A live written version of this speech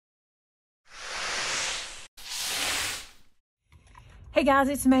Hey guys,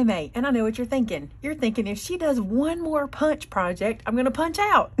 it's Maymay, and I know what you're thinking. You're thinking if she does one more punch project, I'm gonna punch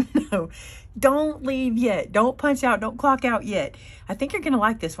out. No, don't leave yet. Don't punch out, don't clock out yet. I think you're gonna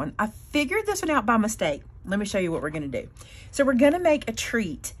like this one. I figured this one out by mistake. Let me show you what we're gonna do. So we're gonna make a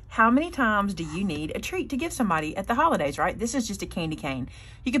treat. How many times do you need a treat to give somebody at the holidays, right? This is just a candy cane.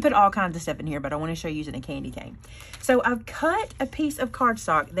 You can put all kinds of stuff in here, but I wanna show you using a candy cane. So I've cut a piece of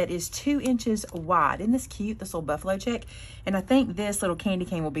cardstock that is 2 inches wide. Isn't this cute, this little buffalo check? And I think this little candy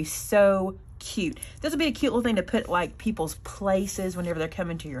cane will be so cute. This will be a cute little thing to put like people's places whenever they're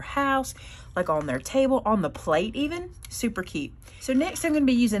coming to your house, like on their table, on the plate even. Super cute. So next I'm gonna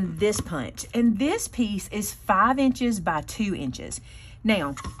be using this punch, and this piece is 5 inches by 2 inches.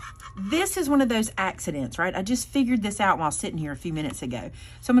 Now, this is one of those accidents, right? I just figured this out while sitting here a few minutes ago.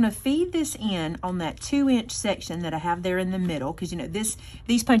 So I'm gonna feed this in on that 2-inch section that I have there in the middle, because you know,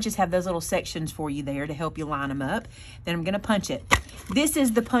 these punches have those little sections for you there to help you line them up. Then I'm gonna punch it. This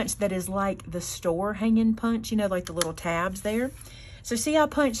is the punch that is like the store hanging punch, you know, like the little tabs there. So see, I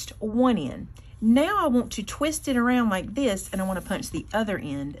punched one end. Now I want to twist it around like this, and I want to punch the other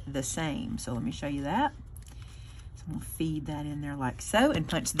end the same. So let me show you that. So I'm gonna feed that in there like so and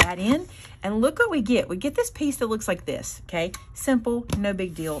punch that in. And look what we get. We get this piece that looks like this, okay? Simple, no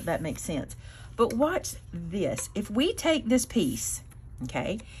big deal, that makes sense. But watch this. If we take this piece,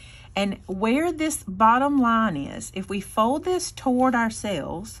 okay, and where this bottom line is, if we fold this toward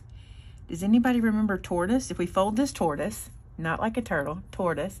ourselves, does anybody remember tortoise? If we fold this tortoise, not like a turtle,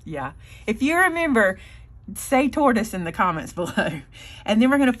 tortoise, yeah. If you remember, say tortoise in the comments below. And then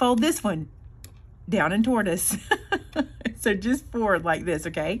we're gonna fold this one down in tortoise. So just forward like this,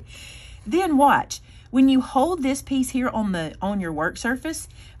 okay? Then watch, when you hold this piece here on your work surface,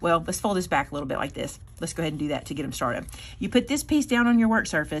 well, let's fold this back a little bit like this. Let's go ahead and do that to get them started. You put this piece down on your work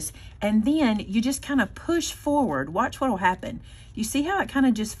surface, and then you just kind of push forward. Watch what will happen. You see how it kind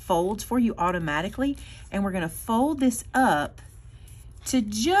of just folds for you automatically? And we're gonna fold this up to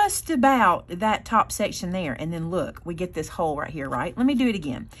just about that top section there. And then look, we get this hole right here, right? Let me do it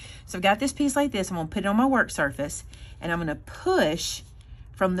again. So I've got this piece like this. I'm gonna put it on my work surface, and I'm gonna push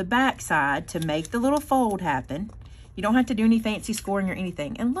from the back side to make the little fold happen. You don't have to do any fancy scoring or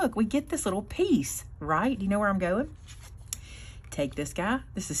anything. And look, we get this little piece, right? Do you know where I'm going? Take this guy.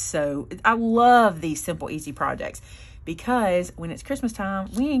 This is so, I love these simple, easy projects, because when it's Christmas time,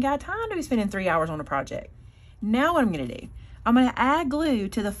 we ain't got time to be spending 3 hours on a project. Now what I'm gonna do, I'm gonna add glue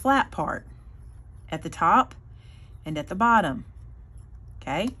to the flat part at the top and at the bottom,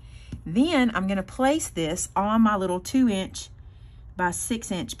 okay? Then I'm gonna place this on my little 2-inch by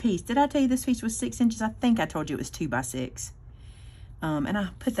 6-inch piece. Did I tell you this piece was 6 inches? I think I told you it was 2 by 6. And I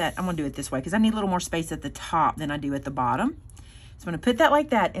put that, I'm gonna do it this way because I need a little more space at the top than I do at the bottom. So I'm gonna put that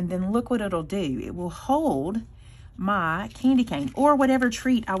like that, and then look what it'll do. It will hold my candy cane or whatever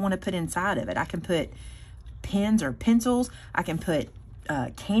treat I want to put inside of it. I can put pens or pencils. I can put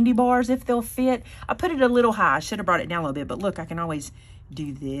candy bars if they'll fit. I put it a little high. I should have brought it down a little bit, but look, I can always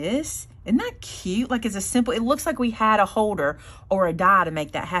do this. Isn't that cute? Like, it's a simple, it looks like we had a holder or a die to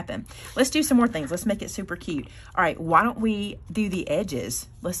make that happen. Let's do some more things. Let's make it super cute. All right, why don't we do the edges?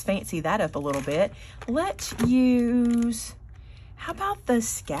 Let's fancy that up a little bit. Let's use, how about the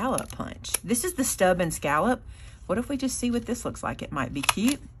scallop punch? This is the stub and scallop. What if we just see what this looks like? It might be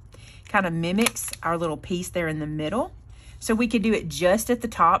cute. Kind of mimics our little piece there in the middle. So we could do it just at the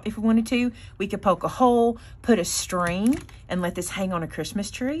top if we wanted to. We could poke a hole, put a string, and let this hang on a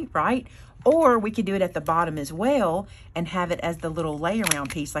Christmas tree, right? Or we could do it at the bottom as well and have it as the little lay around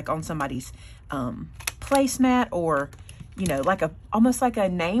piece, like on somebody's placemat, or, you know, like almost like a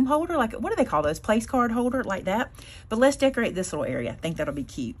name holder, like, what do they call those? Place card holder, like that. But let's decorate this little area. I think that'll be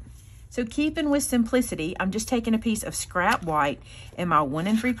cute. So keeping with simplicity, I'm just taking a piece of scrap white and my 1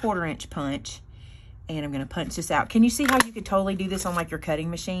 3/4 inch punch, and I'm gonna punch this out. Can you see how you could totally do this on like your cutting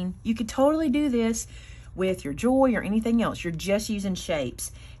machine? You could totally do this with your Joy or anything else. You're just using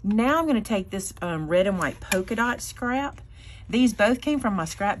shapes. Now I'm gonna take this red and white polka dot scrap. These both came from my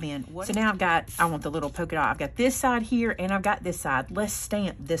scrap bin. So now I want the little polka dot. I've got this side here and I've got this side. Let's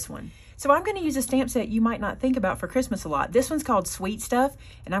stamp this one. So I'm gonna use a stamp set you might not think about for Christmas a lot. This one's called Sweet Stuff,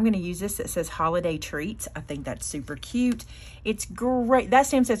 and I'm gonna use this that says Holiday Treats. I think that's super cute. It's great. That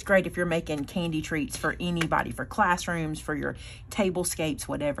stamp set's great if you're making candy treats for anybody, for classrooms, for your tablescapes,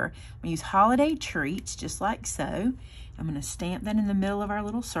 whatever. I'm gonna use Holiday Treats, just like so. I'm gonna stamp that in the middle of our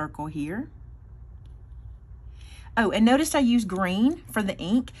little circle here. Oh, and notice I used green for the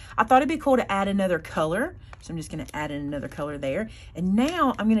ink. I thought it'd be cool to add another color. So I'm just gonna add in another color there. And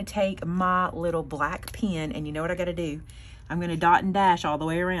now I'm gonna take my little black pen, and you know what I gotta do? I'm gonna dot and dash all the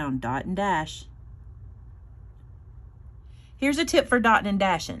way around, dot and dash. Here's a tip for dotting and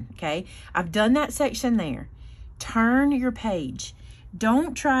dashing, okay? I've done that section there. Turn your page.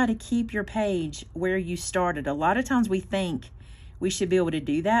 Don't try to keep your page where you started. A lot of times we think we should be able to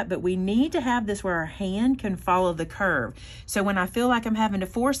do that, but we need to have this where our hand can follow the curve. So when I feel like I'm having to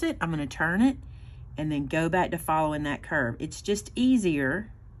force it, I'm going to turn it and then go back to following that curve. It's just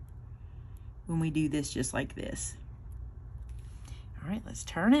easier when we do this just like this. All right, let's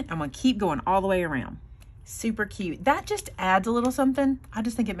turn it. I'm going to keep going all the way around. Super cute. That just adds a little something. I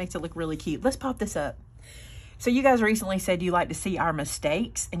just think it makes it look really cute. Let's pop this up. So you guys recently said you like to see our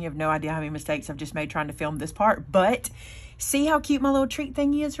mistakes, and you have no idea how many mistakes I've just made trying to film this part, but see how cute my little treat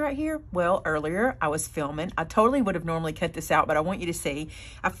thingy is right here? Well, earlier I was filming. I totally would have normally cut this out, but I want you to see.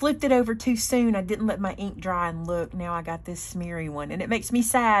 I flipped it over too soon. I didn't let my ink dry, and look, now I got this smeary one, and it makes me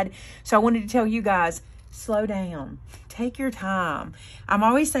sad. So I wanted to tell you guys, slow down. Take your time. I'm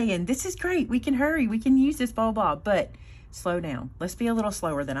always saying, this is great. We can hurry. We can use this, blah, blah, but slow down. Let's be a little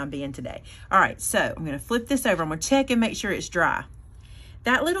slower than I'm being today. All right, so I'm going to flip this over. I'm going to check and make sure it's dry.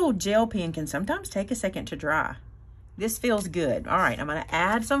 That little gel pen can sometimes take a second to dry. This feels good. All right, I'm going to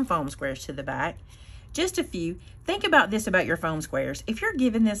add some foam squares to the back. Just a few. Think about this about your foam squares. If you're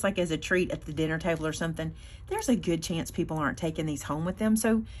giving this like as a treat at the dinner table or something, there's a good chance people aren't taking these home with them.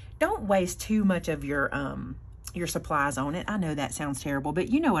 So don't waste too much of your supplies on it. I know that sounds terrible, but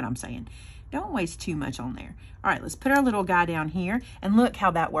you know what I'm saying. Don't waste too much on there. All right, let's put our little guy down here and look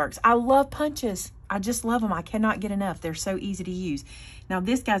how that works. I love punches. I just love them. I cannot get enough. They're so easy to use. Now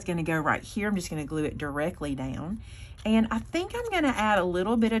this guy's gonna go right here. I'm just gonna glue it directly down. And I think I'm gonna add a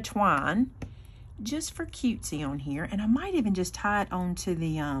little bit of twine just for cutesy on here. And I might even just tie it onto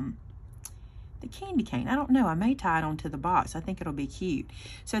the candy cane. I don't know. I may tie it onto the box. I think it'll be cute.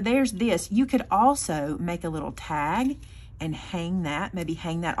 So there's this. You could also make a little tag and hang that, maybe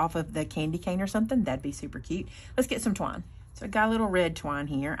hang that off of the candy cane or something. That'd be super cute. Let's get some twine. So I got a little red twine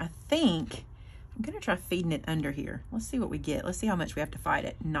here. I think I'm gonna try feeding it under here. Let's see what we get. Let's see how much we have to fight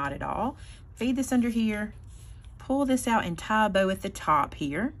it. Not at all. Feed this under here, pull this out and tie a bow at the top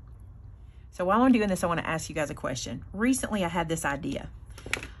here. So while I'm doing this, I wanna ask you guys a question. Recently I had this idea.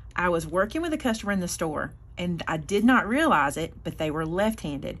 I was working with a customer in the store and I did not realize it, but they were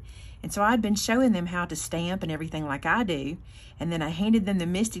left-handed. And so I'd been showing them how to stamp and everything like I do. And then I handed them the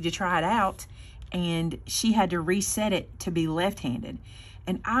Misty to try it out, and she had to reset it to be left-handed.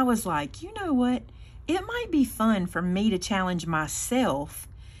 And I was like, you know what? It might be fun for me to challenge myself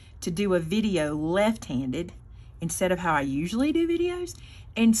to do a video left-handed instead of how I usually do videos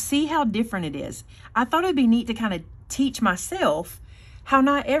and see how different it is. I thought it'd be neat to kind of teach myself how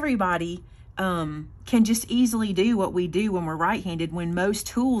not everybody can just easily do what we do when we're right-handed, when most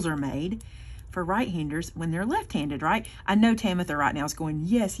tools are made for right-handers when they're left-handed, right? I know Tamitha right now is going,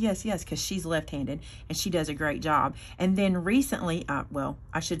 yes, yes, yes, because she's left-handed and she does a great job. And then recently, well,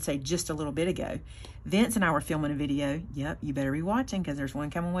 I should say just a little bit ago, Vince and I were filming a video. Yep, you better be watching because there's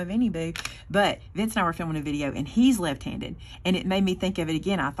one coming with Vinny Boo. But Vince and I were filming a video and he's left-handed. And it made me think of it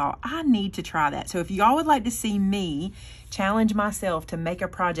again. I thought, I need to try that. So if y'all would like to see me challenge myself to make a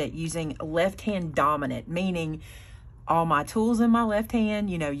project using left-hand dominant, meaning all my tools in my left hand,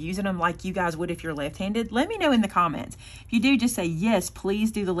 you know, using them like you guys would if you're left-handed, let me know in the comments. If you do, just say, yes,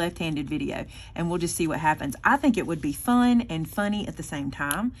 please do the left-handed video, and we'll just see what happens. I think it would be fun and funny at the same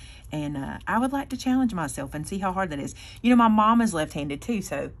time, and I would like to challenge myself and see how hard that is. You know, my mom is left-handed too,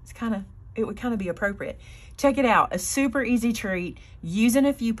 so it would kind of be appropriate. Check it out, a super easy treat using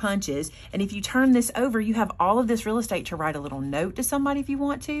a few punches. And if you turn this over, you have all of this real estate to write a little note to somebody if you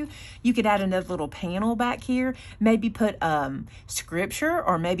want to. You could add another little panel back here, maybe put scripture,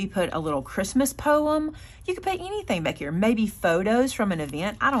 or maybe put a little Christmas poem. You could put anything back here, maybe photos from an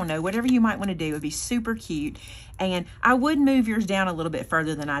event. I don't know, whatever you might want to do would be super cute. And I would move yours down a little bit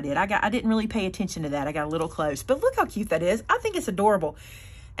further than I did. I didn't really pay attention to that. I got a little close, but look how cute that is. I think it's adorable.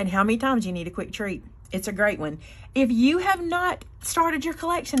 And how many times you need a quick treat? It's a great one. If you have not started your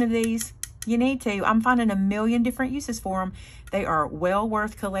collection of these, you need to. I'm finding a million different uses for them. They are well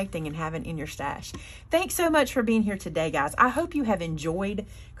worth collecting and having in your stash. Thanks so much for being here today, guys. I hope you have enjoyed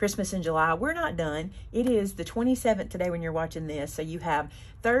Christmas in July. We're not done. It is the 27th today when you're watching this. So you have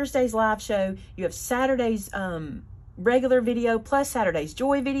Thursday's live show. You have Saturday's regular video plus Saturday's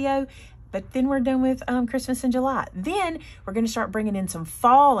joy video. But then we're done with Christmas in July. Then we're going to start bringing in some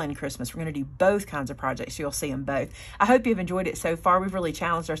fall and Christmas. We're going to do both kinds of projects. So you'll see them both. I hope you've enjoyed it so far. We've really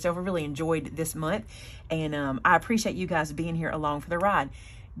challenged ourselves. We really enjoyed this month. And I appreciate you guys being here along for the ride.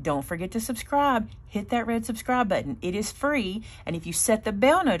 don't forget to subscribe. Hit that red subscribe button. It is free. And if you set the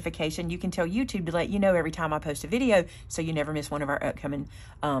bell notification, you can tell YouTube to let you know every time I post a video so you never miss one of our upcoming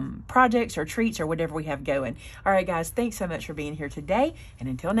projects or treats or whatever we have going. All right, guys, thanks so much for being here today. And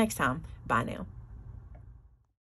until next time, bye now.